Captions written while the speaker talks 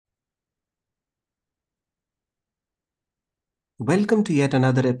Welcome to yet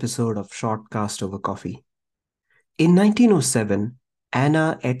another episode of Shortcast over Coffee. In 1907,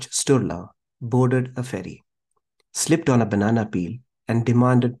 Anna H. Sturla boarded a ferry, slipped on a banana peel, and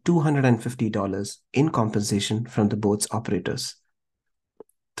demanded $250 in compensation from the boat's operators.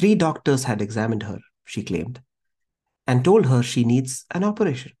 Three doctors had examined her, she claimed, and told her she needs an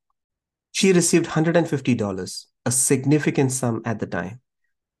operation. She received $150, a significant sum at the time,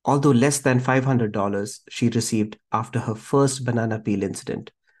 although less than $500 she received after her first banana peel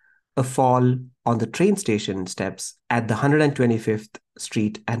incident, a fall on the train station steps at the 125th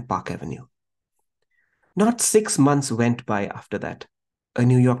Street and Park Avenue. Not 6 months went by after that, a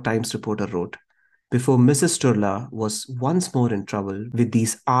New York Times reporter wrote, before Mrs. Sturla was once more in trouble with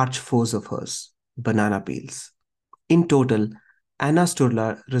these arch foes of hers, banana peels. In total, Anna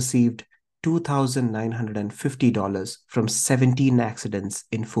Sturla received $2,950 from 17 accidents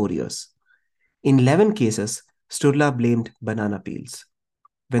in 4 years. In 11 cases, Sturla blamed banana peels.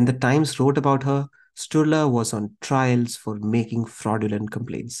 When the Times wrote about her, Sturla was on trials for making fraudulent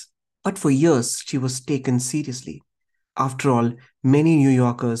complaints. But for years, she was taken seriously. After all, many New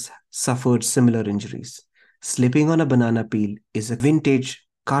Yorkers suffered similar injuries. Slipping on a banana peel is a vintage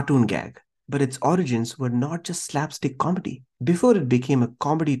cartoon gag, but its origins were not just slapstick comedy. Before it became a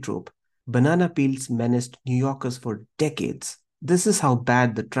comedy trope, banana peels menaced New Yorkers for decades. This is how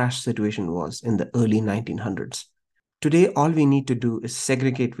bad the trash situation was in the early 1900s. Today, all we need to do is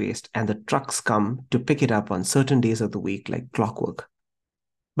segregate waste, and the trucks come to pick it up on certain days of the week like clockwork.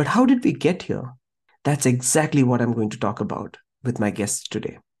 But how did we get here? That's exactly what I'm going to talk about with my guests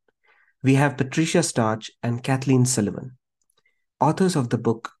today. We have Patricia Strach and Kathleen Sullivan, authors of the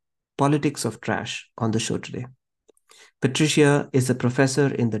book Politics of Trash, on the show today. Patricia is a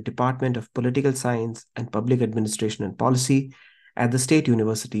professor in the Department of Political Science and Public Administration and Policy at the State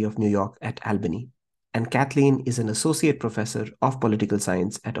University of New York at Albany. And Kathleen is an associate professor of political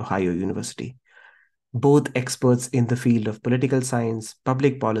science at Ohio University, both experts in the field of political science,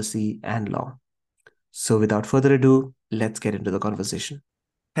 public policy, and law. So, without further ado, let's get into the conversation.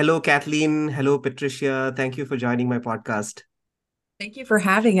 Hello, Kathleen. Hello, Patricia. Thank you for joining my podcast. Thank you for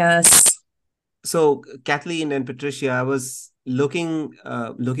having us. So, Kathleen and Patricia, I was looking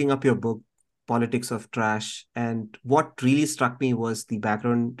up your book, Politics of Trash, and what really struck me was the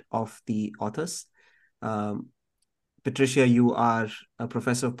background of the authors. Um, Patricia, you are a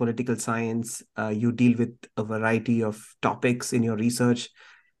professor of political science. You deal with a variety of topics in your research,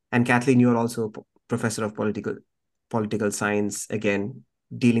 and Kathleen, you are also a professor of political science, again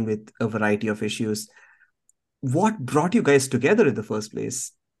dealing with a variety of issues. What brought you guys together in the first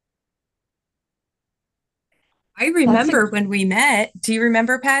place? I That's a, remember when we met. Do you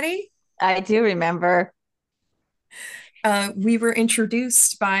remember, Patty? I do remember. We were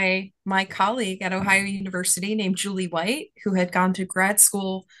introduced by my colleague at Ohio University named Julie White, who had gone to grad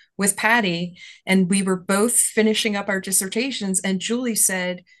school with Patty. And we were both finishing up our dissertations. And Julie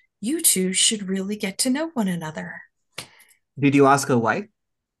said, "You two should really get to know one another." Did you ask her why?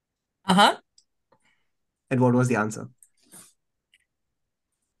 Uh huh. And what was the answer?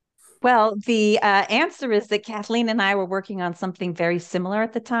 Well, the answer is that Kathleen and I were working on something very similar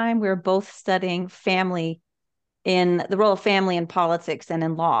at the time. We were both studying family in the role of family in politics and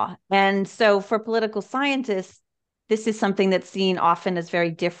in law. And so for political scientists, this is something that's seen often as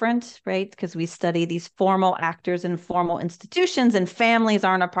very different, right? Because we study these formal actors in formal institutions, and families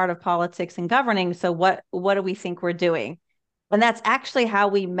aren't a part of politics and governing. So what do we think we're doing? And that's actually how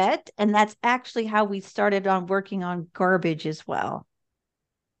we met. And that's actually how we started on working on garbage as well.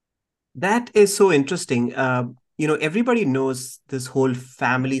 That is so interesting. Everybody knows this whole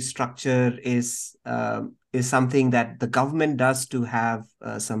family structure is something that the government does to have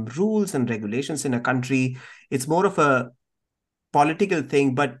some rules and regulations in a country. It's more of a political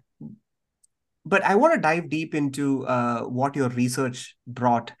thing, but I want to dive deep into what your research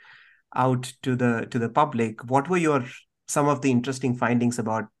brought out to the public. What were your some of the interesting findings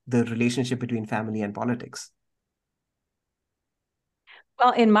about the relationship between family and politics?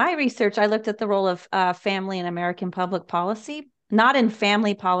 Well, in my research, I looked at the role of family in American public policy, not in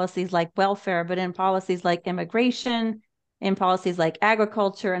family policies like welfare, but in policies like immigration, in policies like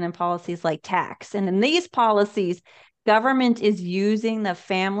agriculture, and in policies like tax. And in these policies, government is using the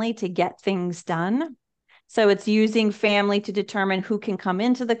family to get things done. So it's using family to determine who can come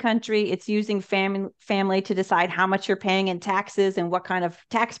into the country. It's using family to decide how much you're paying in taxes and what kind of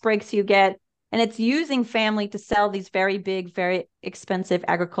tax breaks you get. And it's using family to sell these very big, very expensive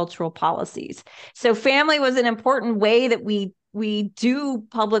agricultural policies. So family was an important way that we do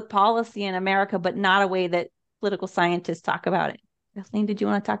public policy in America, but not a way that political scientists talk about it. Kathleen, did you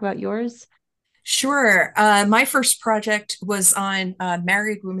want to talk about yours? Sure. My first project was on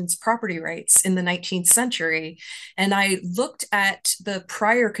married women's property rights in the 19th century, and I looked at the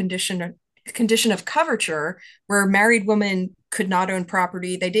prior condition of coverture, where married women could not own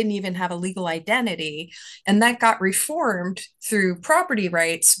property. They didn't even have a legal identity, and that got reformed through property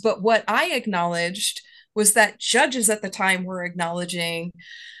rights. But what I acknowledged was that judges at the time were acknowledging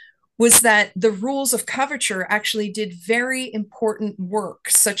was that the rules of coverture actually did very important work,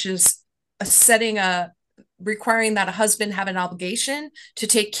 such as setting a requiring that a husband have an obligation to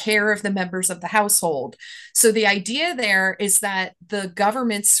take care of the members of the household. So the idea there is that the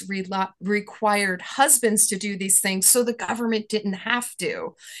governments required husbands to do these things so the government didn't have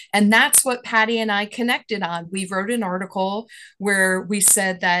to. And that's what Patty and I connected on. We wrote an article where we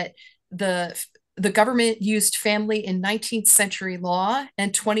said that the government used family in 19th century law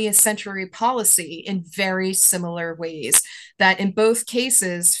and 20th century policy in very similar ways. That in both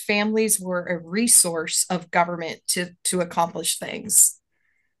cases, families were a resource of government to accomplish things.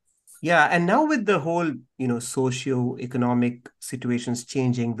 Yeah, and now with the whole, socio-economic situations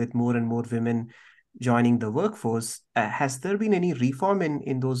changing with more and more women joining the workforce, has there been any reform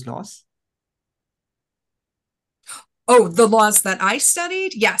in those laws? Oh, the laws that I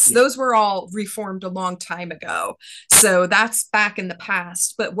studied? Yes, Yeah. those were all reformed a long time ago. So that's back in the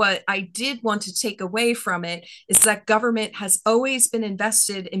past. But what I did want to take away from it is that government has always been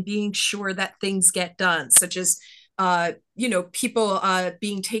invested in being sure that things get done, such as people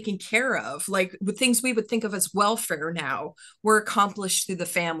being taken care of, like with things we would think of as welfare now were accomplished through the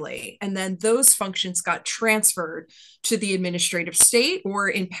family. And then those functions got transferred to the administrative state, or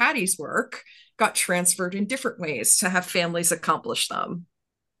in Patty's work, got transferred in different ways to have families accomplish them.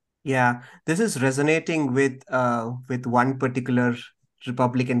 Yeah, this is resonating with one particular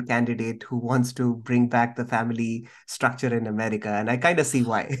Republican candidate who wants to bring back the family structure in America, and I kind of see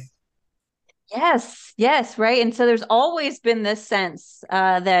why. Yes, yes, right. And so there's always been this sense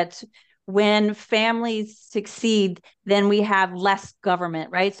that when families succeed, then we have less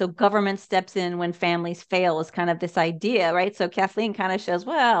government, right? So government steps in when families fail is kind of this idea, right? So Kathleen kind of shows,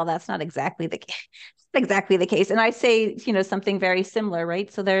 well, that's not exactly the case. Exactly the case. And I say, something very similar,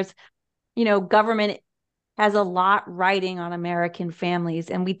 right? So there's, government has a lot riding on American families.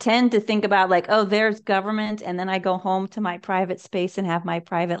 And we tend to think about like, oh, there's government. And then I go home to my private space and have my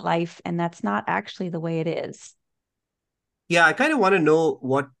private life. And that's not actually the way it is. Yeah, I kind of want to know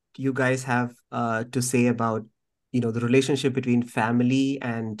what you guys have to say about, the relationship between family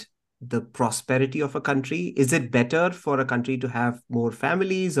and the prosperity of a country. Is it better for a country to have more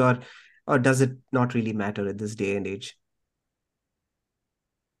families, or does it not really matter at this day and age?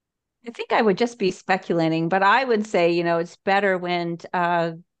 I think I would just be speculating, but I would say, it's better when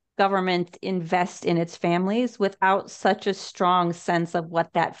government invests in its families without such a strong sense of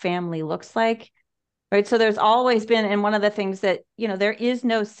what that family looks like. Right. So there's always been, and one of the things that, there is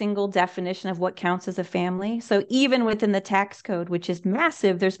no single definition of what counts as a family. So even within the tax code, which is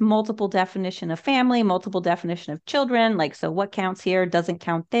massive, there's multiple definition of family, multiple definition of children. Like, so what counts here doesn't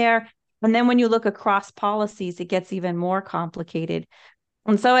count there. And then when you look across policies, it gets even more complicated.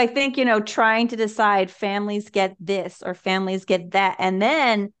 And so I think, trying to decide families get this or families get that, and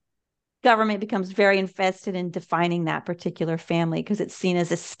then government becomes very invested in defining that particular family because it's seen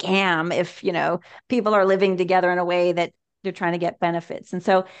as a scam if, people are living together in a way that they're trying to get benefits. And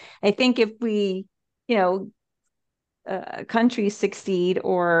so I think if we, countries succeed,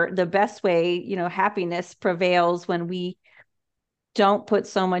 or the best way, happiness prevails when we don't put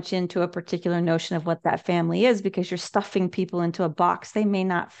so much into a particular notion of what that family is, because you're stuffing people into a box they may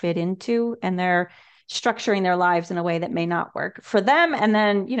not fit into, and they're structuring their lives in a way that may not work for them, and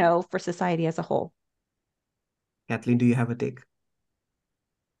then, for society as a whole. Kathleen, do you have a take?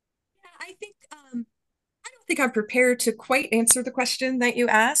 I think I don't think I'm prepared to quite answer the question that you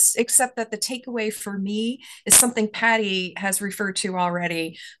asked, except that the takeaway for me is something Patty has referred to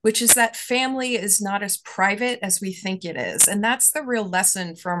already, which is that family is not as private as we think it is. And that's the real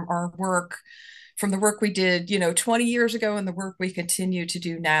lesson from our work, from the work we did, 20 years ago, and the work we continue to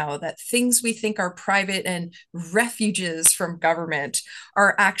do now, that things we think are private and refuges from government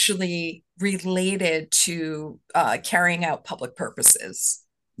are actually related to carrying out public purposes.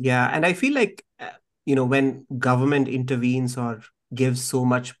 Yeah, and I feel like, when government intervenes or gives so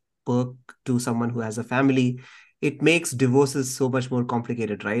much perk to someone who has a family, it makes divorces so much more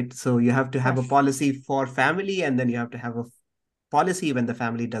complicated, right? So you have to have a Yes. policy for family, and then you have to have a policy when the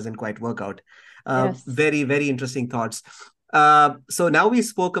family doesn't quite work out. Yes. Very, very interesting thoughts. So now we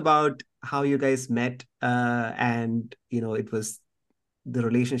spoke about how you guys met, and it was the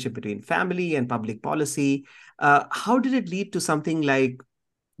relationship between family and public policy. How did it lead to something like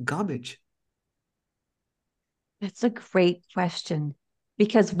garbage? That's a great question,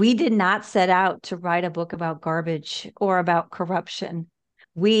 because we did not set out to write a book about garbage or about corruption.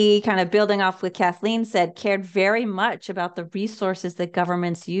 We, kind of building off what Kathleen said, cared very much about the resources that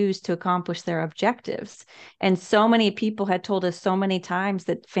governments use to accomplish their objectives. And so many people had told us so many times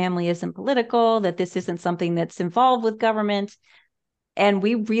that family isn't political, that this isn't something that's involved with government. And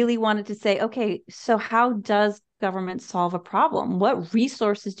we really wanted to say, okay, so how does government solve a problem? What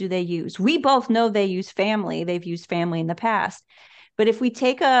resources do they use? We both know they use family. They've used family in the past. But if we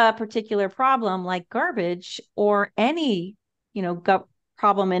take a particular problem like garbage or any,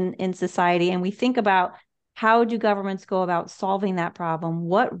 problem in society, and we think about how do governments go about solving that problem?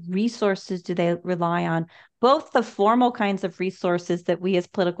 What resources do they rely on? Both the formal kinds of resources that we as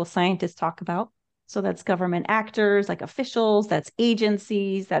political scientists talk about, so that's government actors like officials, that's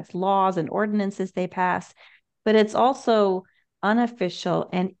agencies, that's laws and ordinances they pass. But it's also unofficial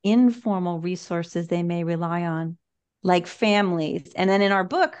and informal resources they may rely on, like families. And then in our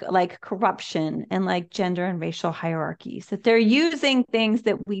book, like corruption and like gender and racial hierarchies, that they're using things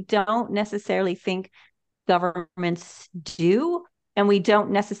that we don't necessarily think governments do, and we don't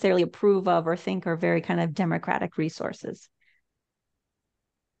necessarily approve of or think are very kind of democratic resources.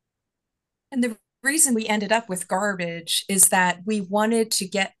 And the reason we ended up with garbage is that we wanted to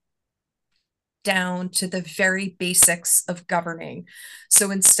get down to the very basics of governing.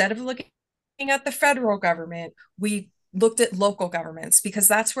 So instead of looking at the federal government, we looked at local governments, because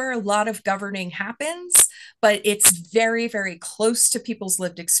that's where a lot of governing happens, but it's very, very close to people's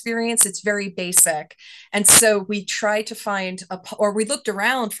lived experience. It's very basic. And so we tried to find, we looked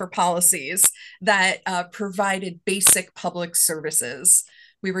around for policies that provided basic public services.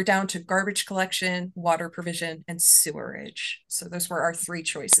 We were down to garbage collection, water provision, and sewerage. So those were our three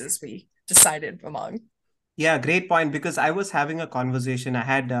choices we decided among. Yeah, great point. Because I was having a conversation. I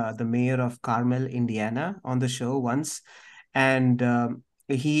had the mayor of Carmel, Indiana, on the show once, and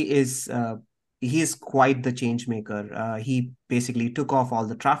he is quite the change maker. He basically took off all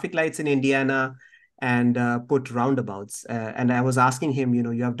the traffic lights in Indiana and put roundabouts. And I was asking him,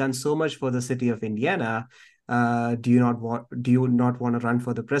 you have done so much for the city of Indiana. Do you not want to run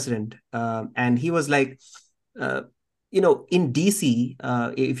for the president? And he was like, uh, in DC,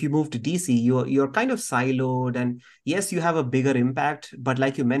 if you move to DC, you're kind of siloed, and yes, you have a bigger impact. But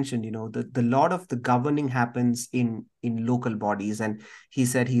like you mentioned, the lot of the governing happens in local bodies, and he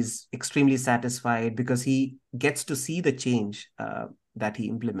said he's extremely satisfied because he gets to see the change that he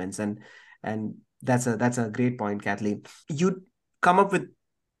implements, and that's a great point, Kathleen. You come up with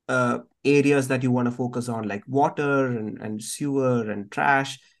areas that you want to focus on, like water and sewer and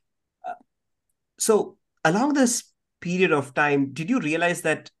trash. So along this period of time, did you realize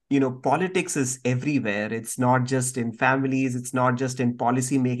that, politics is everywhere? It's not just in families, it's not just in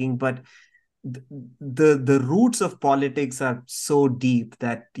policy making, but the roots of politics are so deep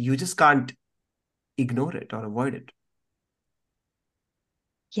that you just can't ignore it or avoid it.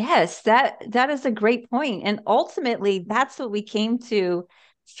 Yes, that is a great point. And ultimately, that's what we came to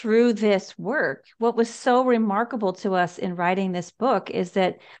through this work. What was so remarkable to us in writing this book is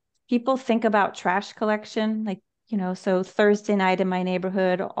that people think about trash collection, like, so Thursday night in my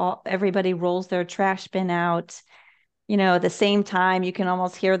neighborhood, everybody rolls their trash bin out. At the same time, you can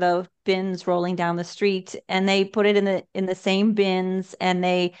almost hear the bins rolling down the street, and they put it in the same bins and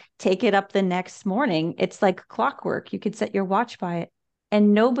they take it up the next morning. It's like clockwork. You could set your watch by it.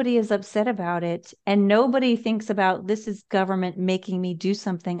 And nobody is upset about it. And nobody thinks about, this is government making me do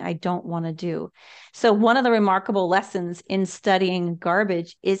something I don't want to do. So one of the remarkable lessons in studying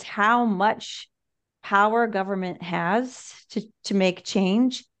garbage is how much power government has to make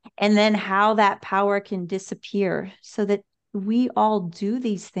change, and then how that power can disappear, so that we all do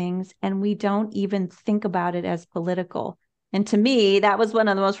these things and we don't even think about it as political. And to me, that was one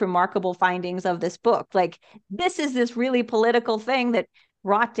of the most remarkable findings of this book. Like, this is this really political thing that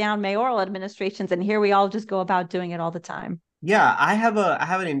brought down mayoral administrations, and here we all just go about doing it all the time. Yeah, I have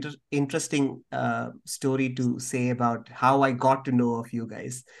an interesting story to say about how I got to know of you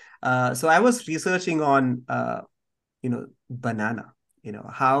guys. So I was researching on banana.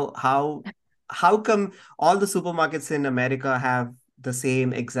 How come all the supermarkets in America have the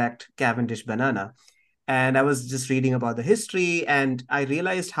same exact Cavendish banana? And I was just reading about the history, and I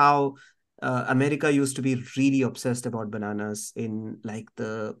realized how America used to be really obsessed about bananas in like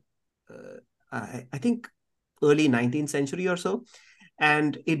the I think early 19th century or so,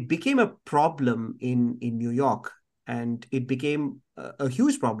 and it became a problem in New York, and it became a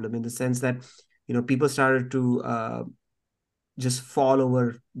huge problem in the sense that people started to just fall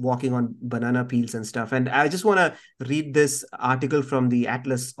over walking on banana peels and stuff. And I just want to read this article from the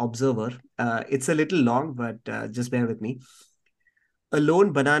Atlas Observer. It's a little long, but just bear with me. A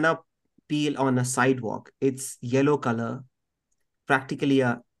lone banana peel on a sidewalk, its yellow color, practically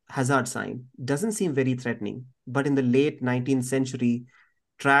a hazard sign, doesn't seem very threatening. But in the late 19th century,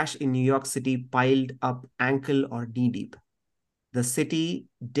 trash in New York City piled up ankle or knee deep. The city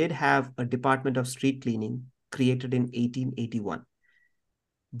did have a Department of Street Cleaning created in 1881.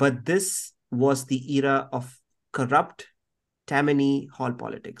 But this was the era of corrupt Tammany Hall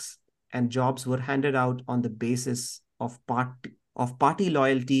politics, and jobs were handed out on the basis of party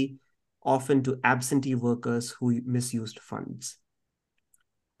loyalty, often to absentee workers who misused funds.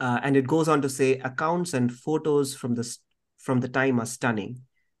 And it goes on to say accounts and photos from the time are stunning.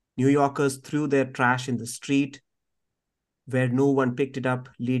 New Yorkers threw their trash in the street where no one picked it up,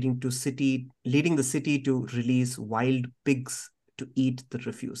 leading the city to release wild pigs to eat the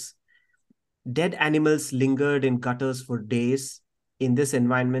refuse. Dead animals lingered in gutters for days. In this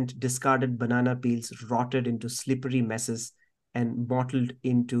environment, discarded banana peels rotted into slippery messes and mottled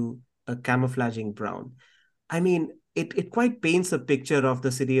into a camouflaging brown. I mean, it quite paints a picture of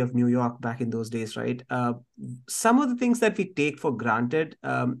the city of New York back in those days, right? Some of the things that we take for granted,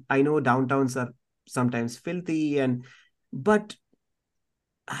 I know downtowns are sometimes filthy, but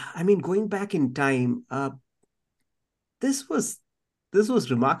I mean, going back in time, this was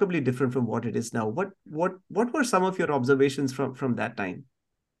remarkably different from what it is now. What were some of your observations from that time?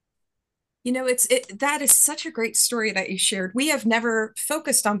 You know, that is such a great story that you shared. We have never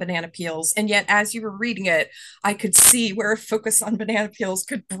focused on banana peels, and yet as you were reading it, I could see where a focus on banana peels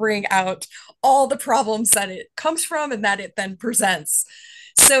could bring out all the problems that it comes from and that it then presents.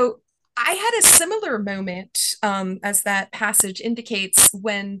 So I had a similar moment, as that passage indicates,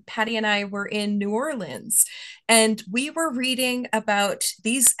 when Patty and I were in New Orleans, and we were reading about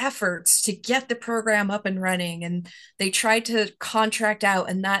these efforts to get the program up and running. And they tried to contract out,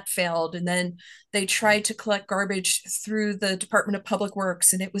 and that failed. And then they tried to collect garbage through the Department of Public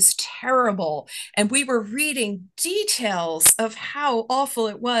Works, and it was terrible. And we were reading details of how awful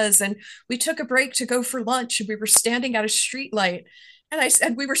it was. And we took a break to go for lunch, and we were standing at a street light. And I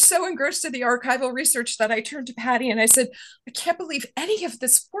said, we were so engrossed in the archival research that I turned to Patty and I said, I can't believe any of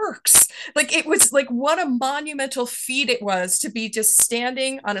this works. Like, it was like, what a monumental feat it was to be just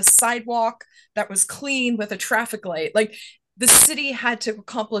standing on a sidewalk that was clean with a traffic light. Like, the city had to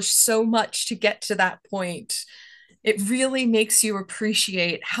accomplish so much to get to that point. It really makes you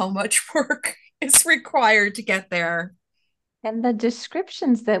appreciate how much work is required to get there. And the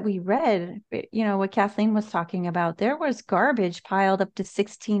descriptions that we read, what Kathleen was talking about, there was garbage piled up to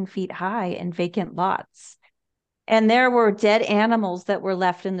 16 feet high in vacant lots. And there were dead animals that were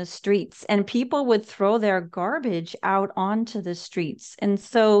left in the streets, and people would throw their garbage out onto the streets. And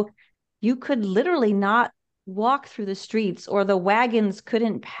so you could literally not walk through the streets, or the wagons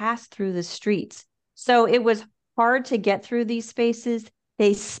couldn't pass through the streets. So it was hard to get through these spaces.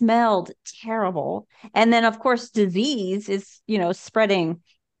 They smelled terrible. And then, of course, disease is, spreading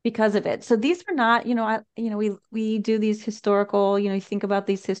because of it. So these are not, we do these historical, you think about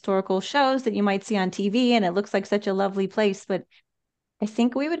these historical shows that you might see on TV, and it looks like such a lovely place. But I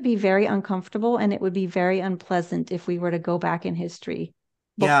think we would be very uncomfortable, and it would be very unpleasant if we were to go back in history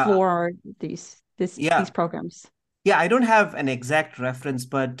before these programs. Yeah, I don't have an exact reference,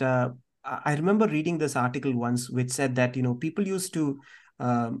 but I remember reading this article once which said that, people used to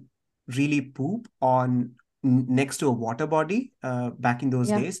really poop on next to a water body back in those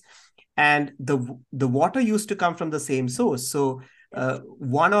days. And the water used to come from the same source. So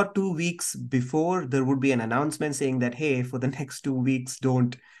 1 or 2 weeks before, there would be an announcement saying that, hey, for the next 2 weeks,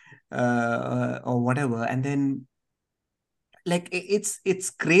 don't or whatever. And then, like, it's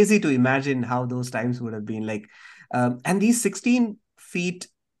crazy to imagine how those times would have been like. And these 16 feet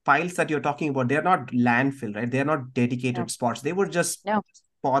piles that you're talking about, they're not landfill, right? They're not dedicated spots. They were just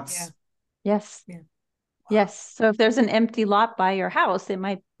spots. Yeah. Yes. Yeah. Yes. So if there's an empty lot by your house, it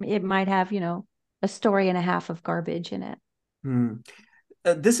might have, a story and a half of garbage in it.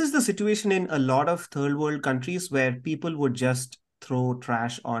 This is the situation in a lot of third world countries where people would just throw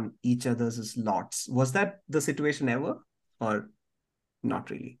trash on each other's lots. Was that the situation ever, or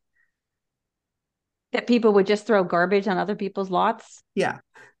not really? That people would just throw garbage on other people's lots? Yeah.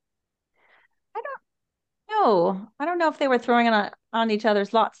 I don't know if they were throwing it on each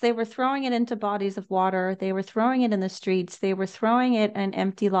other's lots. They were throwing it into bodies of water. They were throwing it in the streets. They were throwing it in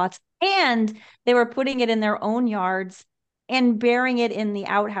empty lots, and they were putting it in their own yards and burying it in the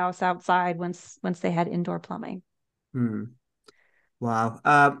outhouse outside once they had indoor plumbing. Wow.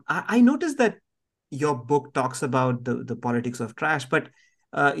 I noticed that your book talks about the politics of trash, but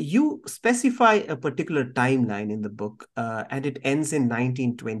you specify a particular timeline in the book, and it ends in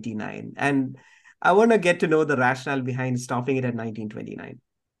 1929. And I want to get to know the rationale behind stopping it at 1929.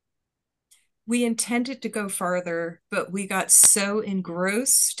 We intended to go farther, but we got so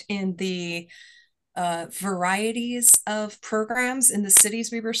engrossed in the varieties of programs in the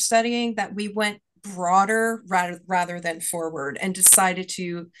cities we were studying that we went broader rather than forward, and decided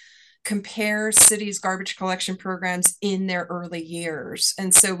to compare cities' garbage collection programs in their early years.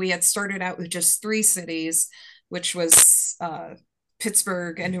 And so we had started out with just three cities, which was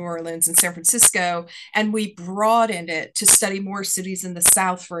Pittsburgh and New Orleans and San Francisco. And we broadened it to study more cities in the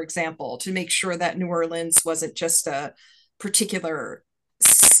South, for example, to make sure that New Orleans wasn't just a particular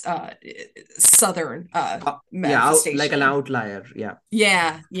uh, Southern Yeah, like an manifestation. outlier. Yeah.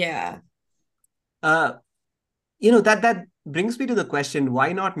 Yeah, yeah. Uh, that brings me to the question,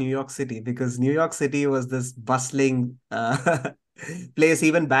 why not New York City? Because New York City was this bustling place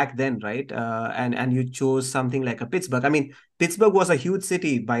even back then, right? And you chose something like a Pittsburgh. I mean, Pittsburgh was a huge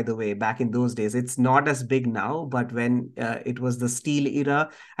city, by the way, back in those days. It's not as big now, but when it was the steel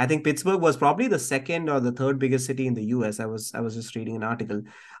era, I think Pittsburgh was probably the second or the third biggest city in the US. I was just reading an article.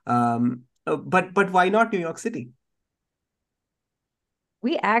 But why not New York City?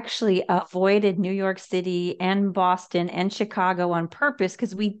 We actually avoided New York City and Boston and Chicago on purpose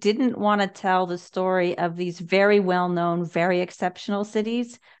because we didn't want to tell the story of these very well-known, very exceptional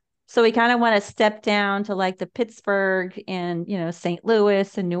cities. So we kind of want to step down to like the Pittsburgh and, St.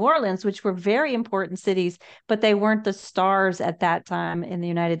 Louis and New Orleans, which were very important cities, but they weren't the stars at that time in the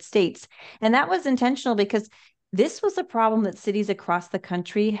United States. And that was intentional because this was a problem that cities across the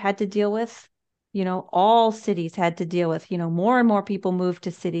country had to deal with. All cities had to deal with, more and more people moved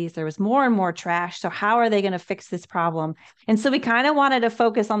to cities. There was more and more trash. So how are they going to fix this problem? And so we kind of wanted to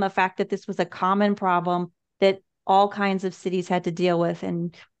focus on the fact that this was a common problem that all kinds of cities had to deal with.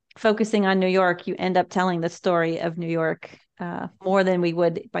 And focusing on New York, you end up telling the story of New York more than we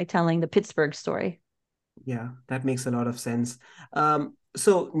would by telling the Pittsburgh story. Yeah, that makes a lot of sense.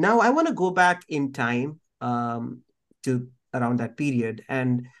 So now I want to go back in time to around that period.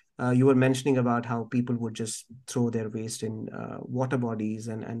 And you were mentioning about how people would just throw their waste in water bodies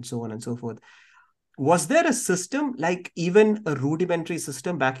and so on and so forth. Was there a system, like even a rudimentary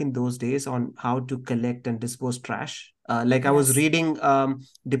system back in those days on how to collect and dispose trash? Like I was Yes. reading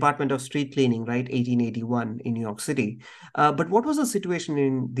Department of Street Cleaning, right, 1881 in New York City. But what was the situation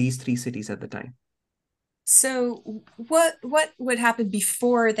in these three cities at the time? So what would happen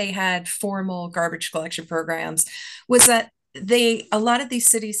before they had formal garbage collection programs was that a lot of these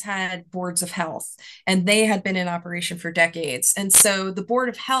cities had boards of health, and they had been in operation for decades. And so the board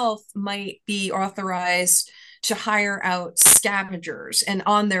of health might be authorized to hire out scavengers, and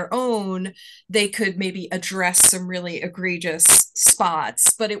on their own they could maybe address some really egregious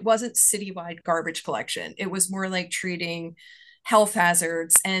spots, but it wasn't citywide garbage collection. It was more like treating health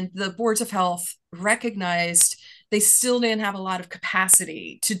hazards, and the boards of health recognized they still didn't have a lot of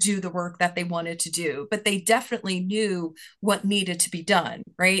capacity to do the work that they wanted to do, but they definitely knew what needed to be done,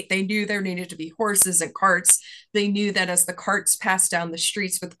 right? They knew there needed to be horses and carts. They knew that as the carts passed down the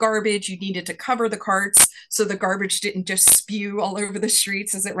streets with garbage, you needed to cover the carts so the garbage didn't just spew all over the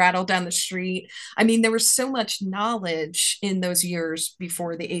streets as it rattled down the street. I mean, there was so much knowledge in those years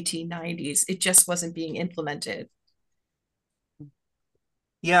before the 1890s. It just wasn't being implemented.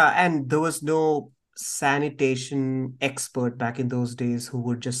 Yeah, and there was no sanitation expert back in those days who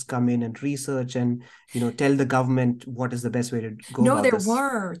would just come in and research and, tell the government what is the best way to go No, about there this.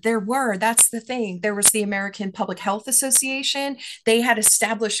 were. There were. That's the thing. There was the American Public Health Association. They had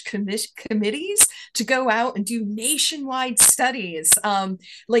established committees to go out and do nationwide studies.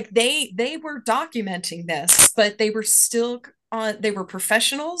 Like they were documenting this, but they were still on. They were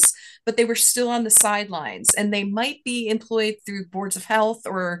professionals, but they were still on the sidelines, and they might be employed through boards of health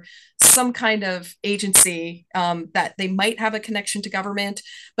or some kind of agency that they might have a connection to government,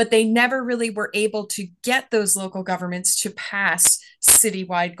 but they never really were able to get those local governments to pass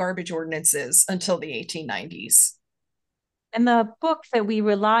citywide garbage ordinances until the 1890s. And the book that we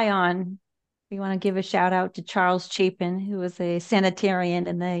rely on, we want to give a shout out to Charles Chapin, who was a sanitarian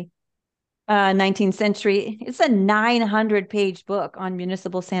in the 19th century. It's a 900-page book on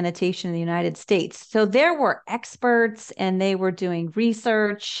municipal sanitation in the United States. So there were experts and they were doing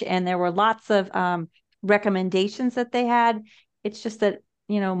research and there were lots of recommendations that they had. It's just that,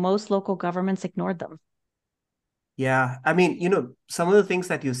 most local governments ignored them. Yeah, I mean, some of the things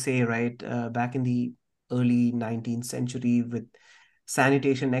that you say, right, back in the early 19th century with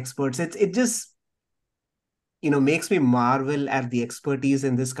sanitation experts, it just makes me marvel at the expertise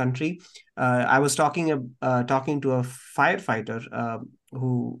in this country. I was talking to a firefighter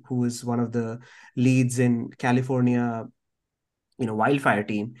who is one of the leads in California, wildfire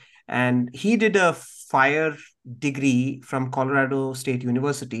team, and he did a fire degree from Colorado State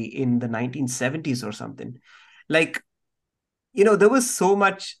University in the 1970s or something. Like, there was so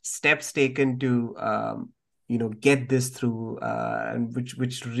much steps taken to get this through, and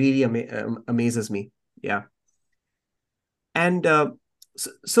which really amazes me. Yeah. And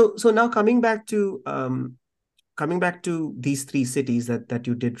so now coming back to these three cities that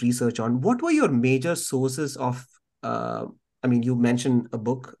you did research on, what were your major sources of? I mean, you mentioned a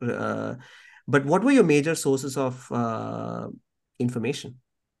book, but what were your major sources of information?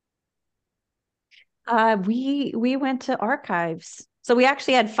 We went to archives. So we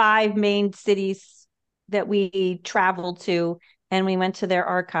actually had 5 main cities that we traveled to, and we went to their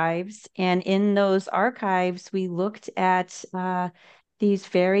archives. And in those archives, we looked at these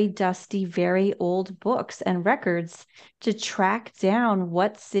very dusty, very old books and records to track down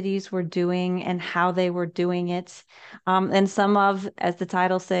what cities were doing and how they were doing it. And some of, as the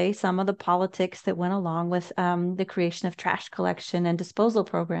title say, some of the politics that went along with the creation of trash collection and disposal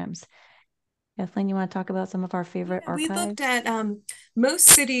programs. Kathleen, you want to talk about some of our favorite archives? We looked at most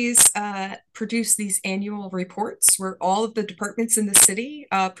cities produce these annual reports where all of the departments in the city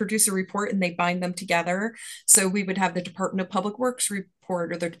produce a report and they bind them together. So we would have the Department of Public Works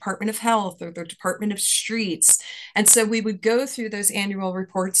report or the Department of Health or the Department of Streets. And so we would go through those annual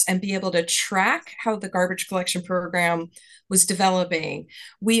reports and be able to track how the garbage collection program was developing.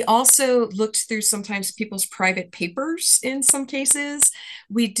 We also looked through sometimes people's private papers in some cases.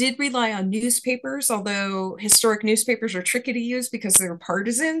 We did rely on newspapers, although historic newspapers are tricky to use because they're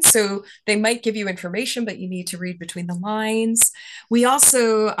partisan. So they might give you information, but you need to read between the lines. We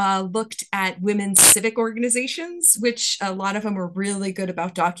also looked at women's civic organizations, which a lot of them were really good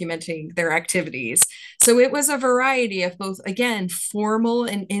about documenting their activities. So it was a variety of both, again, formal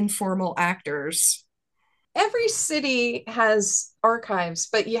and informal actors. Every city has archives,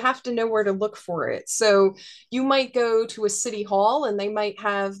 but you have to know where to look for it. So you might go to a city hall and they might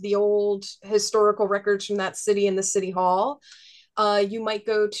have the old historical records from that city in the city hall. You might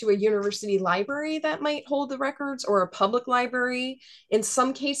go to a university library that might hold the records, or a public library. In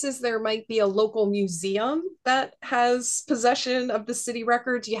some cases, there might be a local museum that has possession of the city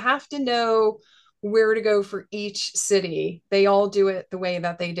records. You have to know where to go for each city. They all do it the way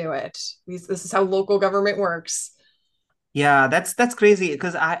that they do it. This is how local government works. Yeah, that's crazy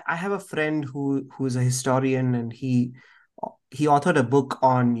because I have a friend who's a historian, and he authored a book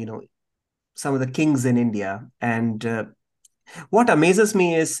on some of the kings in India. And what amazes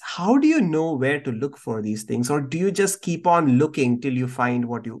me is, how do you know where to look for these things, or do you just keep on looking till you find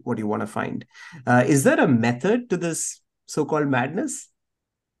what you want to find? Is there a method to this so-called madness?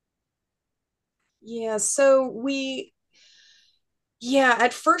 Yeah, so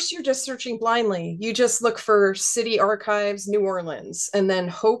at first you're just searching blindly. You just look for city archives, New Orleans, and then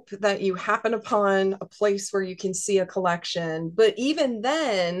hope that you happen upon a place where you can see a collection. But even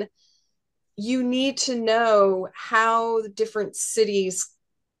then, you need to know how different cities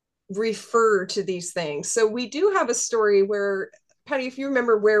refer to these things. So we do have a story where, Patty, if you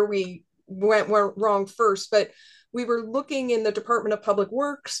remember where we went wrong first, but we were looking in the Department of Public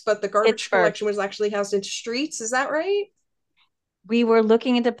Works, but the garbage Pittsburgh. collection was actually housed in streets. Is that right? We were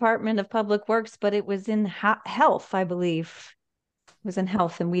looking at Department of Public Works, but it was in health, I believe. It was in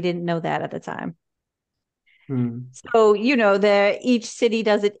health, and we didn't know that at the time. So, each city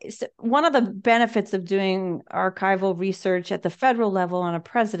does it. One of the benefits of doing archival research at the federal level on a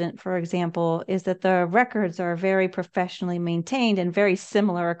president, for example, is that the records are very professionally maintained and very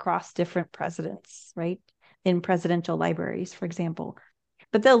similar across different presidents, right? In presidential libraries, for example.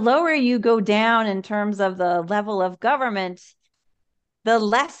 But the lower you go down in terms of the level of government, the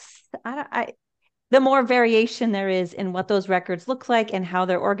less, the more variation there is in what those records look like and how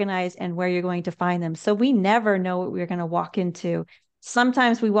they're organized and where you're going to find them. So we never know what we're going to walk into.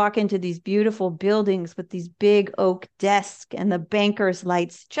 Sometimes we walk into these beautiful buildings with these big oak desks and the banker's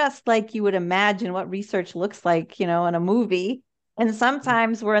lights, just like you would imagine what research looks like, in a movie. And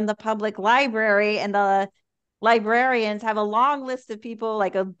sometimes we're in the public library and the librarians have a long list of people,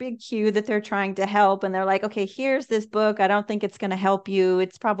 like a big queue that they're trying to help. And they're like, okay, here's this book. I don't think it's going to help you.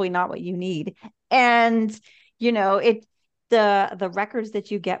 It's probably not what you need. And, the records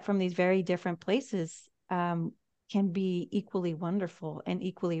that you get from these very different places can be equally wonderful and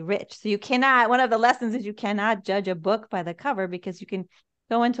equally rich. So one of the lessons is you cannot judge a book by the cover, because you can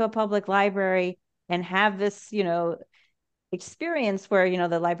go into a public library and have this, experience where,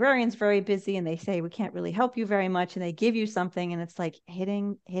 the librarian's very busy and they say, we can't really help you very much. And they give you something and it's like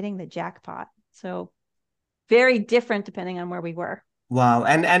hitting the jackpot. So very different depending on where we were. Wow.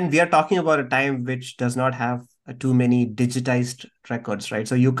 And we are talking about a time which does not have too many digitized records, right?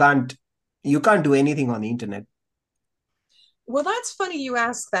 So you can't do anything on the internet. Well, that's funny you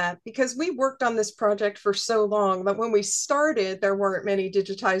ask that because we worked on this project for so long that when we started, there weren't many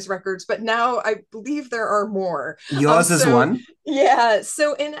digitized records, but now I believe there are more. Yours is So one. yeah,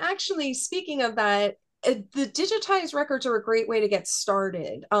 so and actually, speaking of that, the digitized records are a great way to get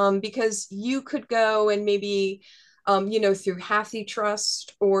started because you could go and maybe through Hathy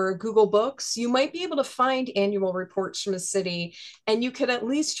Trust or Google Books, you might be able to find annual reports from a city and you could at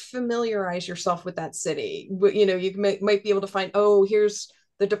least familiarize yourself with that city. You might be able to find, oh, here's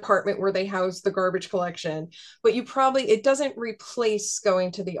the department where they house the garbage collection, but it doesn't replace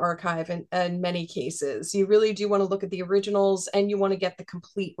going to the archive in many cases. You really do want to look at the originals and you want to get the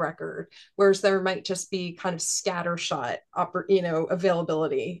complete record, whereas there might just be kind of scattershot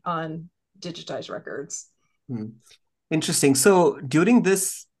availability on digitized records. Hmm. Interesting. So during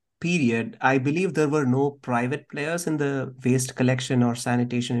this period, I believe there were no private players in the waste collection or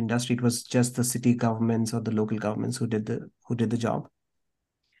sanitation industry. It was just the city governments or the local governments who did the job.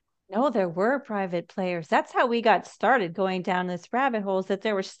 No, there were private players. That's how we got started going down this rabbit hole, is that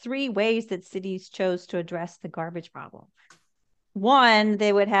there was three ways that cities chose to address the garbage problem. One,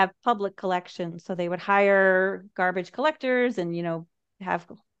 they would have public collections. So they would hire garbage collectors and, have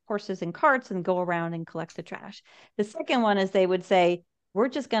horses and carts and go around and collect the trash. The second one is they would say, we're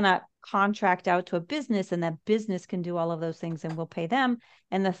just going to contract out to a business and that business can do all of those things and we'll pay them.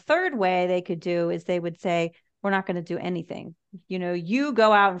 And the third way they could do is they would say, we're not going to do anything. You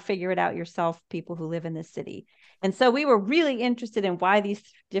go out and figure it out yourself, people who live in this city. And so we were really interested in why these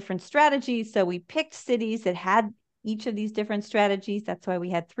different strategies. So we picked cities that had each of these different strategies. That's why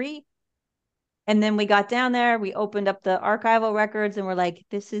we had three. And then we got down there, we opened up the archival records and we're like,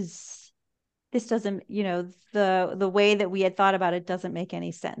 this doesn't, the way that we had thought about it doesn't make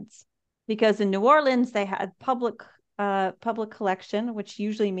any sense. Because in New Orleans, they had public collection, which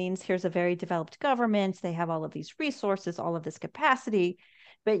usually means here's a very developed government. They have all of these resources, all of this capacity.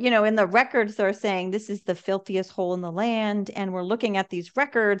 But, in the records, they're saying this is the filthiest hole in the land. And we're looking at these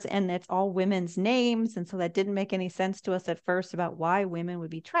records and it's all women's names. And so that didn't make any sense to us at first about why women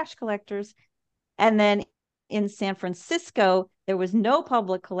would be trash collectors. And then in San Francisco, there was no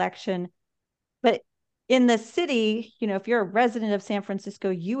public collection. But in the city, if you're a resident of San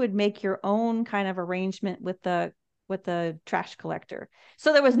Francisco, you would make your own kind of arrangement with the trash collector.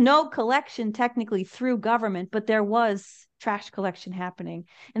 So there was no collection technically through government, but there was trash collection happening.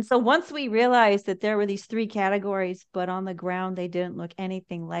 And so once we realized that there were these three categories, but on the ground, they didn't look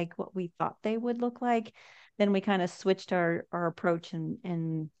anything like what we thought they would look like, then we kind of switched our approach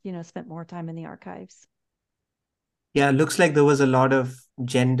and spent more time in the archives. Yeah, looks like there was a lot of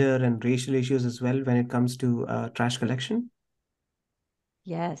gender and racial issues as well when it comes to trash collection.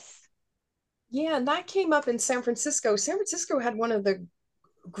 Yes. Yeah, and that came up in San Francisco. San Francisco had one of the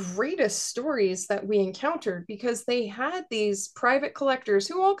greatest stories that we encountered because they had these private collectors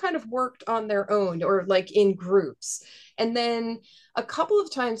who all kind of worked on their own or like in groups. And then a couple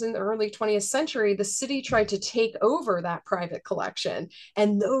of times in the early 20th century, the city tried to take over that private collection,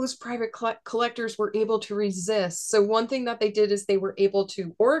 and those private collectors were able to resist. So, one thing that they did is they were able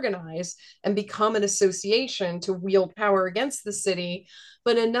to organize and become an association to wield power against the city.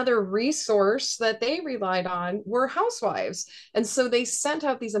 But another resource that they relied on were housewives. And so they sent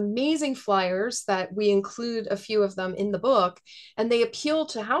out these amazing flyers that we include a few of them in the book. And they appealed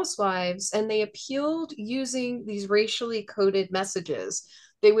to housewives and they appealed using these racially coded messages.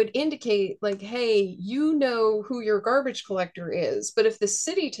 They would indicate, like, hey, you know who your garbage collector is. But if the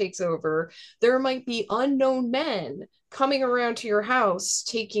city takes over, there might be unknown men coming around to your house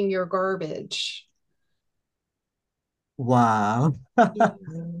taking your garbage. Wow. Yeah.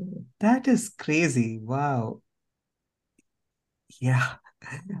 That is crazy. Wow. Yeah.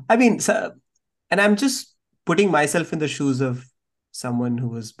 I mean, so, and I'm just putting myself in the shoes of someone who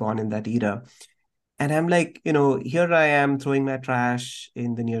was born in that era. And I'm like, here I am throwing my trash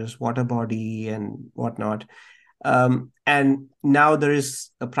in the nearest water body and whatnot. And now there is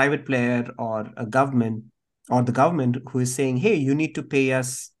a private player or a government or the government who is saying, hey, you need to pay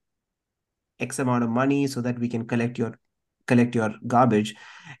us X amount of money so that we can collect your garbage.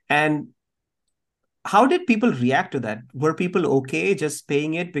 And how did people react to that? Were people okay just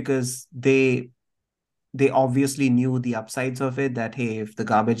paying it because they obviously knew the upsides of it, that hey, if the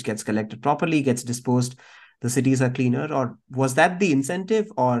garbage gets collected properly, gets disposed the cities are cleaner? Or was that the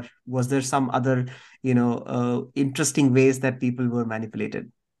incentive, or was there some other, interesting ways that people were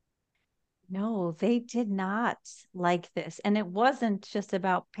manipulated? No, they did not like this. And it wasn't just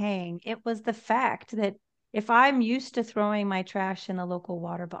about paying, it was the fact that if I'm used to throwing my trash in a local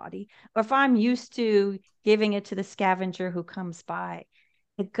water body, or if I'm used to giving it to the scavenger who comes by,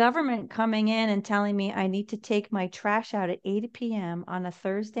 the government coming in and telling me I need to take my trash out at 8 p.m. on a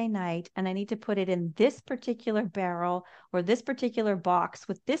Thursday night and I need to put it in this particular barrel or this particular box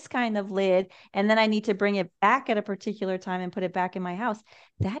with this kind of lid, and then I need to bring it back at a particular time and put it back in my house.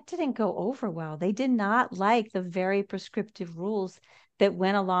 That didn't go over well. They did not like the very prescriptive rules that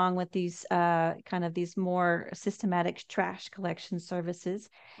went along with these kind of these more systematic trash collection services.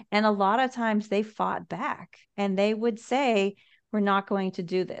 And a lot of times they fought back and they would say, we're not going to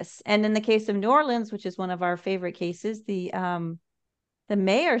do this. And in the case of New Orleans, which is one of our favorite cases, the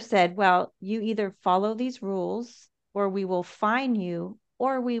mayor said, well, you either follow these rules or we will fine you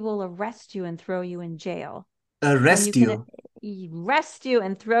or we will arrest you and throw you in jail. And you Arrest can you. arrest you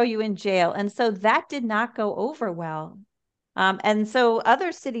and throw you in jail. And so that did not go over well. And so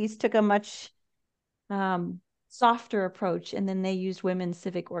other cities took a much softer approach, and then they used women's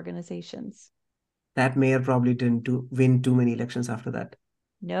civic organizations. That mayor probably didn't win too many elections after that.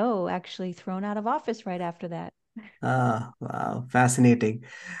 No, actually thrown out of office right after that. Ah, wow, fascinating.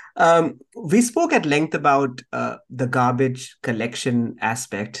 We spoke at length about the garbage collection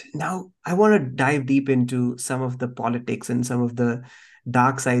aspect. Now, I want to dive deep into some of the politics and some of the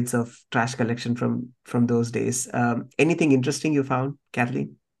dark sides of trash collection from those days. Anything interesting you found,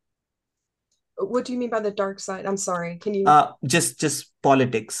 Kathleen? What do you mean by the dark side? I'm sorry. Can you? Just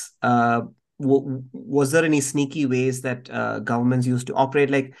politics. Was there any sneaky ways that governments used to operate?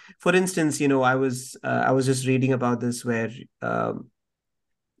 Like, for instance, I was just reading about this where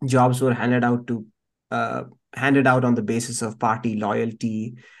jobs were uh, handed out on the basis of party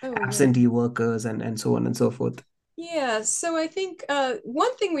loyalty, Oh, yeah. absentee workers, and so on and so forth. Yeah, so I think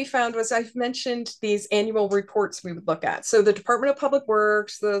one thing we found was I've mentioned these annual reports we would look at. So the Department of Public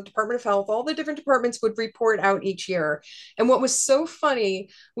Works, the Department of Health, all the different departments would report out each year. And what was so funny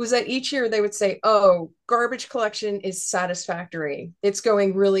was that each year they would say, oh, garbage collection is satisfactory. It's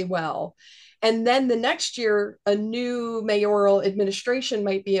going really well. And then the next year, a new mayoral administration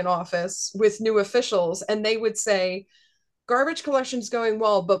might be in office with new officials, and they would say, garbage collection's going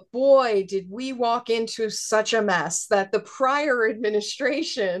well, but boy, did we walk into such a mess that the prior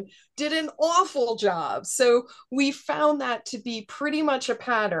administration did an awful job. So we found that to be pretty much a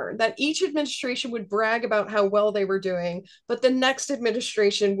pattern that each administration would brag about how well they were doing, but the next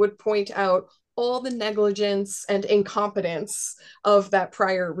administration would point out all the negligence and incompetence of that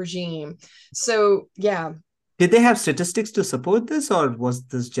prior regime. So, yeah, Did they have statistics to support this, or was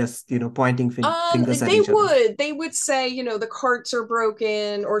this just, pointing fingers at each other? they would say, the carts are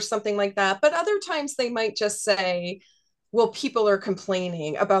broken or something like that. But other times they might just say, well, people are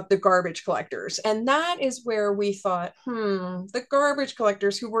complaining about the garbage collectors. And that is where we thought, the garbage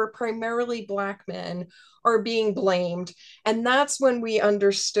collectors, who were primarily Black men, are being blamed. And that's when we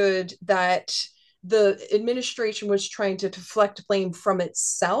understood that the administration was trying to deflect blame from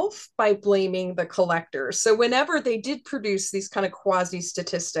itself by blaming the collectors. So whenever they did produce these kind of quasi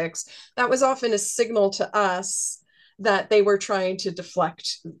statistics, that was often a signal to us that they were trying to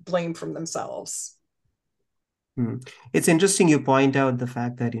deflect blame from themselves. Hmm. It's interesting you point out the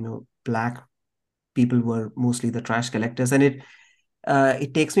fact that, Black people were mostly the trash collectors, and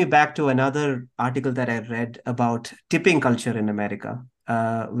it takes me back to another article that I read about tipping culture in America,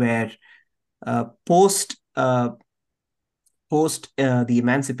 where uh, post the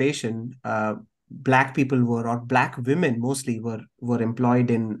emancipation, Black people were, or Black women mostly, were employed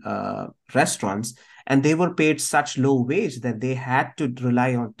in restaurants, and they were paid such low wage that they had to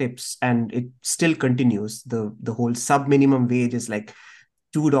rely on tips, and it still continues. The whole sub minimum wage is like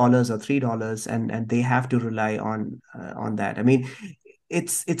 $2 or $3, and they have to rely on that. I mean,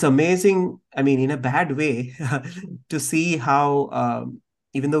 it's amazing. I mean, in a bad way, to see how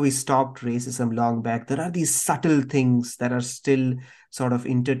even though we stopped racism long back, there are these subtle things that are still sort of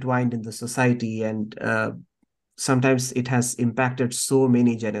intertwined in the society, and sometimes it has impacted so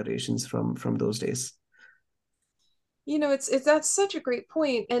many generations from those days. It's that's such a great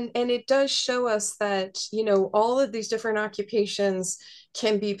point, and it does show us that all of these different occupations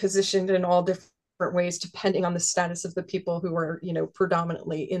can be positioned in all different different ways depending on the status of the people who were,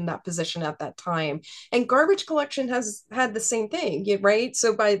 predominantly in that position at that time. And garbage collection has had the same thing, right?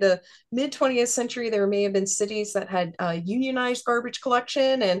 So by the mid 20th century, there may have been cities that had unionized garbage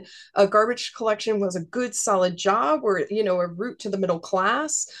collection, and garbage collection was a good, solid job, or a route to the middle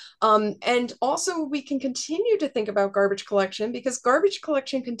class. And also, we can continue to think about garbage collection because garbage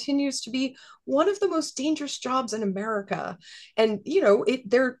collection continues to be one of the most dangerous jobs in America. And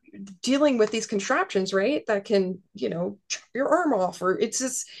they're dealing with these contraptions, right, that can chop your arm off, or it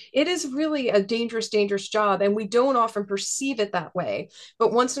is really a dangerous job, and we don't often perceive it that way.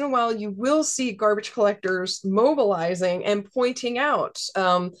 But once in a while you will see garbage collectors mobilizing and pointing out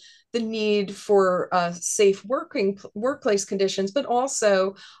the need for safe workplace conditions, but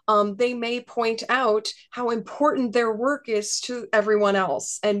also they may point out how important their work is to everyone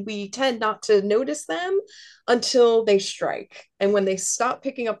else. And we tend not to notice them until they strike. And when they stop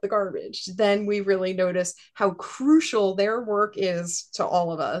picking up the garbage, then we really notice how crucial their work is to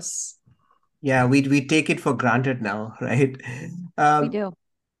all of us. Yeah, we take it for granted now, right? We do.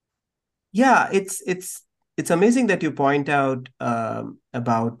 Yeah, it's amazing that you point out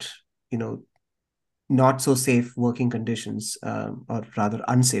about you know not so safe working conditions, or rather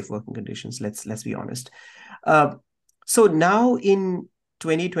unsafe working conditions. Let's be honest. Uh, so now in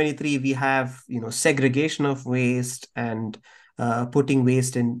 2023, we have segregation of waste and putting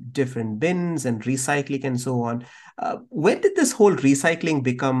waste in different bins and recycling and so on. When did this whole recycling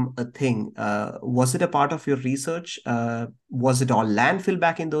become a thing? Was it a part of your research? Was it all landfill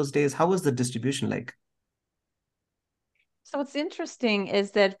back in those days? How was the distribution like? So what's interesting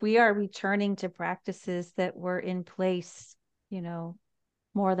is that we are returning to practices that were in place,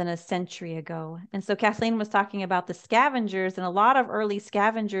 more than a century ago. And so Kathleen was talking about the scavengers, and a lot of early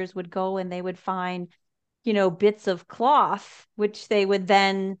scavengers would go and they would find, bits of cloth, which they would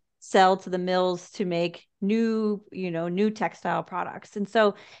then sell to the mills to make new textile products. And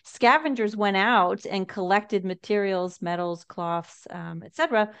so scavengers went out and collected materials, metals, cloths,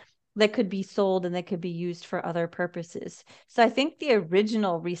 etc., that could be sold and that could be used for other purposes. So I think the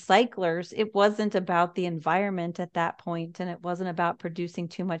original recyclers, it wasn't about the environment at that point, and it wasn't about producing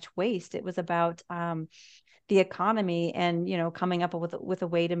too much waste. It was about the economy and coming up with a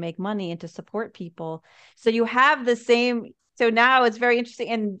way to make money and to support people. So you have the same. So now it's very interesting.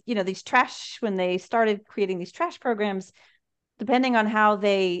 And these trash, when they started creating these trash programs, depending on how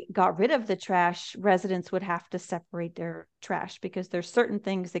they got rid of the trash, residents would have to separate their trash because there's certain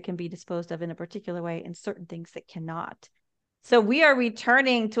things that can be disposed of in a particular way and certain things that cannot. So we are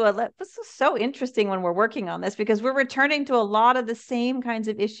returning to this is so interesting when we're working on this, because we're returning to a lot of the same kinds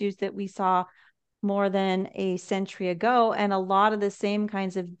of issues that we saw more than a century ago, and a lot of the same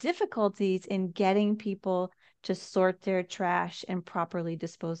kinds of difficulties in getting people to sort their trash and properly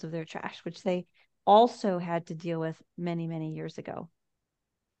dispose of their trash, which they also had to deal with many, many years ago.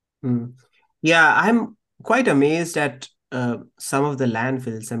 Mm. Yeah, I'm quite amazed at some of the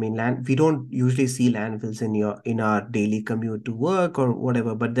landfills. I mean, we don't usually see landfills in our daily commute to work or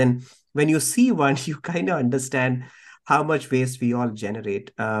whatever. But then when you see one, you kind of understand how much waste we all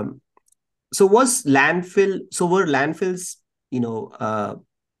generate. So were landfills,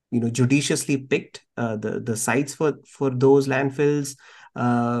 judiciously picked, the sites for those landfills,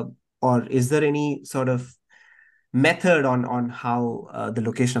 or is there any sort of method on how the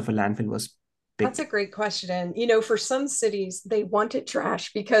location of a landfill was That's picked? a great question. For some cities, they wanted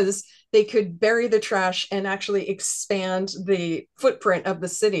trash because they could bury the trash and actually expand the footprint of the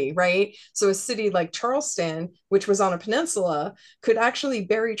city, right? So a city like Charleston, which was on a peninsula, could actually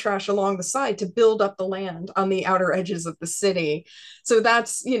bury trash along the side to build up the land on the outer edges of the city. So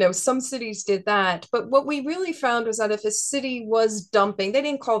that's, some cities did that. But what we really found was that if a city was dumping, they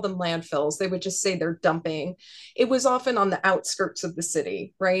didn't call them landfills, they would just say they're dumping. It was often on the outskirts of the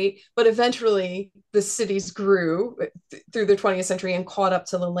city, right? But eventually the cities grew through the 20th century and caught up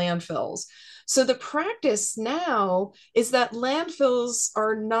to the landfills. So the practice now is that landfills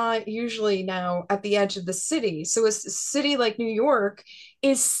are not usually now at the edge of the city. So a city like New York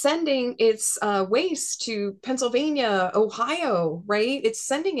is sending its waste to Pennsylvania, Ohio, right? It's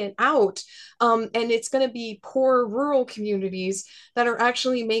sending it out. And it's going to be poor rural communities that are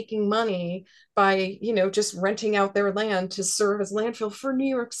actually making money by just renting out their land to serve as landfill for New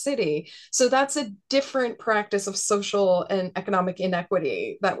York City. So that's a different practice of social and economic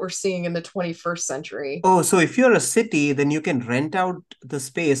inequity that we're seeing in the 21st century. Oh, so if you're a city, then you can rent out the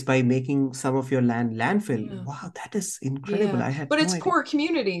space by making some of your land landfill. Yeah. Wow, that is incredible. Yeah, I had but no it's idea. poor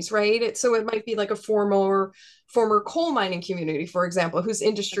communities, right? So it might be like a former coal mining community, for example, whose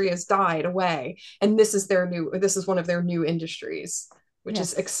industry has died away, and this is one of their new industries. which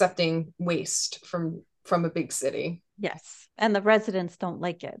is accepting waste from a big city. Yes. And the residents don't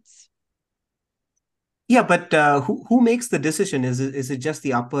like it. Yeah, but who makes the decision? Is it just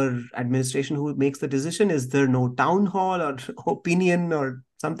the upper administration who makes the decision? Is there no town hall or opinion or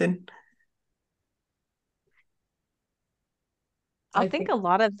something? I think a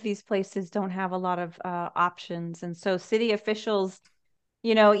lot of these places don't have a lot of options. And so city officials,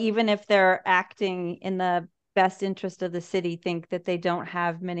 even if they're acting in the best interest of the city, think that they don't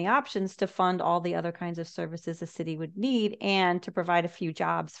have many options to fund all the other kinds of services a city would need and to provide a few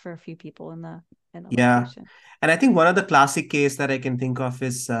jobs for a few people in the location. And I think one of the classic case that I can think of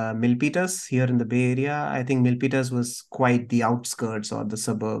is Milpitas here in the Bay Area. I think Milpitas was quite the outskirts or the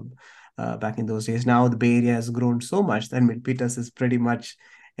suburb back in those days. Now the Bay Area has grown so much that Milpitas is pretty much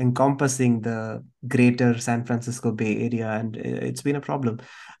encompassing the greater San Francisco Bay Area, and it's been a problem.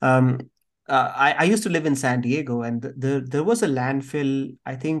 I used to live in San Diego, and there was a landfill,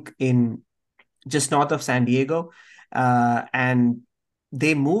 I think, in just north of San Diego, and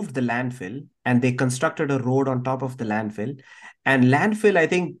they moved the landfill and they constructed a road on top of the landfill. And landfill, I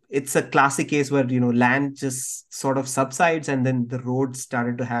think it's a classic case where land just sort of subsides, and then the road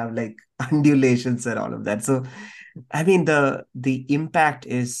started to have like undulations and all of that. So, I mean, the impact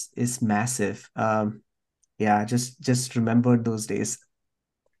is massive. Yeah, just remembered those days.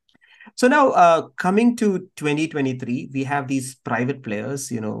 So now, coming to 2023, we have these private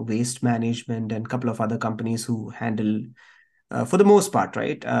players, Waste Management and a couple of other companies who handle, for the most part,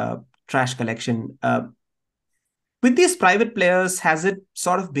 right, trash collection. With these private players, has it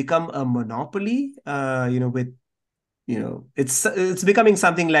sort of become a monopoly? With it's becoming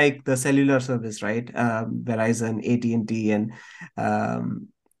something like the cellular service, right? Verizon, AT&T, and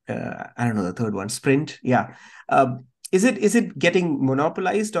I don't know the third one, Sprint. Yeah. Is it getting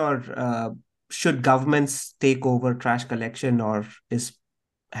monopolized, or should governments take over trash collection, or is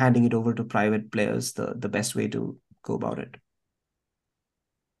handing it over to private players the best way to go about it?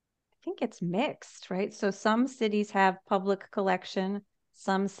 I think it's mixed, right? So some cities have public collection,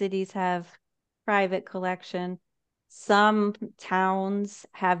 some cities have private collection, some towns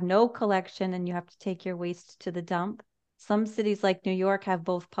have no collection and you have to take your waste to the dump. Some cities like New York have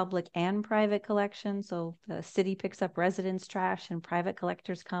both public and private collection. So the city picks up residents' trash and private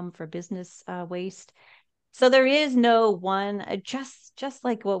collectors come for business waste. So there is no one, just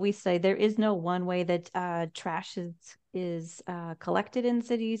like what we say, there is no one way that trash is collected in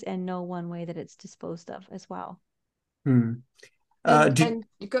cities, and no one way that it's disposed of as well. And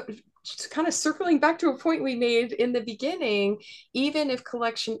just kind of circling back to a point we made in the beginning, even if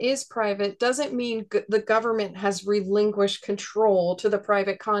collection is private, doesn't mean the government has relinquished control to the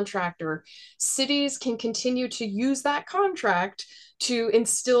private contractor. Cities can continue to use that contract to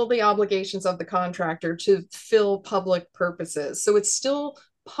instill the obligations of the contractor to fill public purposes. So it's still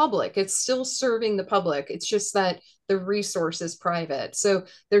public, it's still serving the public. It's just that the resource is private. So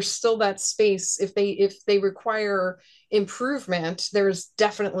there's still that space. If they require improvement, there's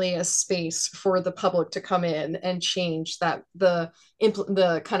definitely a space for the public to come in and change that the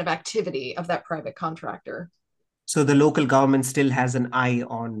kind of activity of that private contractor. So the local government still has an eye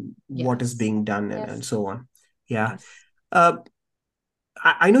on what is being done and so on. Yeah. Yes.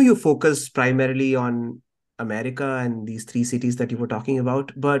 I know you focus primarily on America and these three cities that you were talking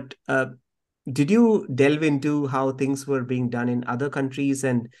about, but did you delve into how things were being done in other countries,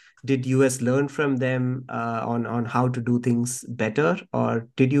 and did US learn from them on how to do things better, or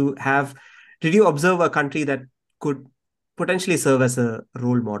did you observe a country that could potentially serve as a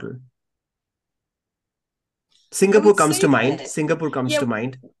role model? Singapore comes to mind. Singapore comes to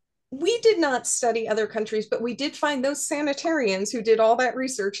mind. We did not study other countries, but we did find those sanitarians who did all that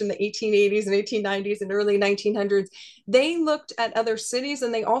research in the 1880s and 1890s and early 1900s. They looked at other cities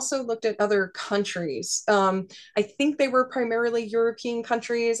and they also looked at other countries. I think they were primarily European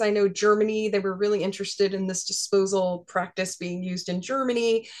countries. I know Germany, they were really interested in this disposal practice being used in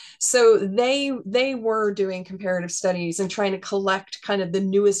Germany. So they were doing comparative studies and trying to collect kind of the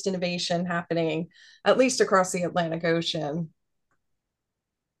newest innovation happening, at least across the Atlantic Ocean.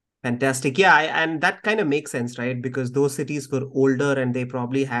 Fantastic. Yeah, and that kind of makes sense, right? Because those cities were older and they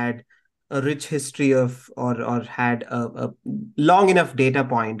probably had a rich history of, or had a long enough data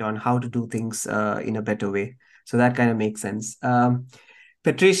point on how to do things in a better way. So that kind of makes sense.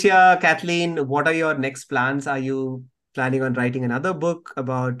 Patricia, Kathleen, what are your next plans? Are you planning on writing another book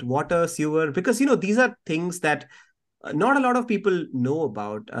about water, sewer? Because, these are things that not a lot of people know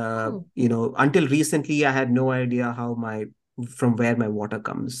about. Until recently, I had no idea from where my water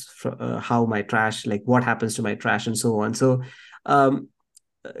comes, how my trash, like what happens to my trash and so on. So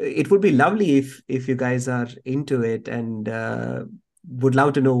it would be lovely if you guys are into it and would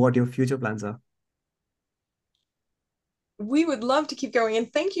love to know what your future plans are. We would love to keep going.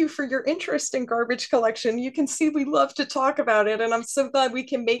 And thank you for your interest in garbage collection. You can see we love to talk about it. And I'm so glad we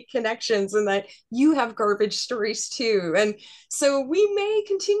can make connections and that you have garbage stories too. And so we may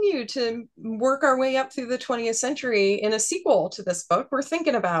continue to work our way up through the 20th century in a sequel to this book. We're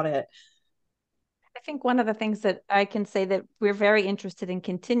thinking about it. I think one of the things that I can say that we're very interested in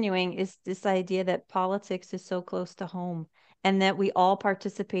continuing is this idea that politics is so close to home and that we all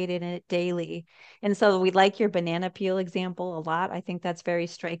participate in it daily. And so we like your banana peel example a lot. I think that's very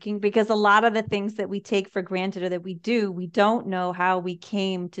striking because a lot of the things that we take for granted or that we do, we don't know how we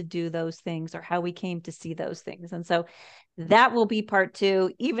came to do those things or how we came to see those things. And so that will be part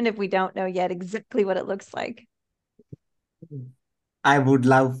two, even if we don't know yet exactly what it looks like. I would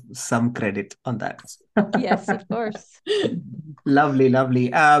love some credit on that. Yes, of course. Lovely,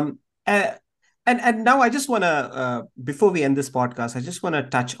 lovely. Uh, and now I just want to, before we end this podcast, I just want to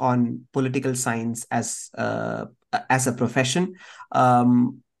touch on political science as a profession.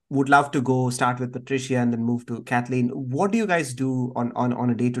 Would love to go start with Patricia and then move to Kathleen. What do you guys do on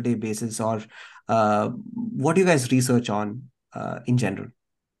a day-to-day basis, or what do you guys research on in general?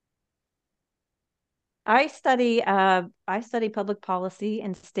 I study public policy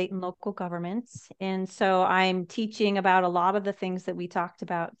in state and local governments. And so I'm teaching about a lot of the things that we talked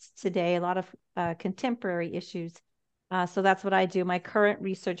about today, a lot of contemporary issues. So that's what I do. My current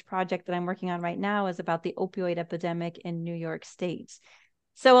research project that I'm working on right now is about the opioid epidemic in New York State.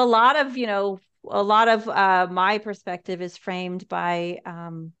 So a lot of my perspective is framed by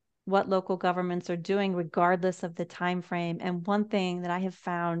what local governments are doing regardless of the time frame. And one thing that I have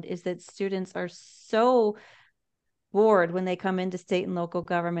found is that students are so bored when they come into state and local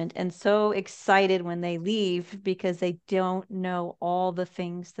government and so excited when they leave because they don't know all the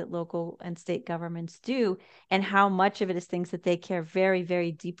things that local and state governments do and how much of it is things that they care very,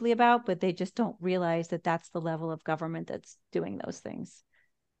 very deeply about, but they just don't realize that that's the level of government that's doing those things.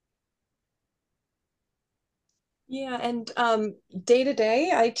 Yeah, and day to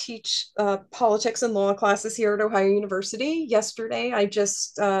day, I teach politics and law classes here at Ohio University. Yesterday, I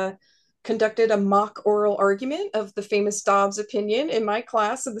just conducted a mock oral argument of the famous Dobbs opinion in my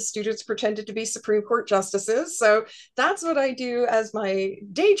class, and the students pretended to be Supreme Court justices. So that's what I do as my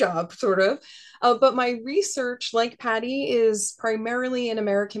day job, sort of. But my research, like Patty, is primarily in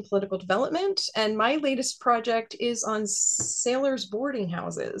American political development. And my latest project is on sailors' boarding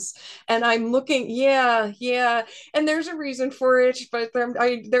houses. And I'm looking, yeah, and there's a reason for it, but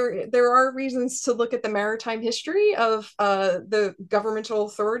there are reasons to look at the maritime history of the governmental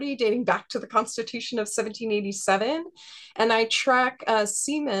authority dating back to the Constitution of 1787, and I track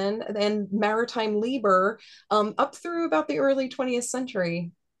seamen and maritime labor up through about the early 20th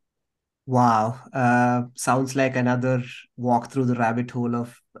century. Wow, sounds like another walk through the rabbit hole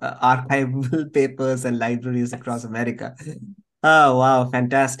of archival papers and libraries across Yes. America. Oh, wow,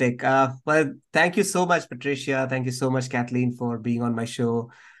 fantastic. Well, thank you so much, Patricia. Thank you so much, Kathleen, for being on my show.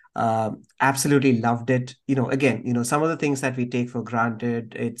 Absolutely loved it. Again, some of the things that we take for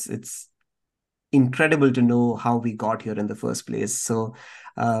granted, it's incredible to know how we got here in the first place. So,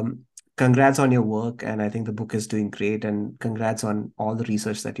 congrats on your work. And I think the book is doing great. And congrats on all the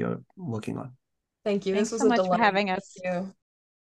research that you're working on. Thank you. This Thanks was so a much for delight. having Thank us. you.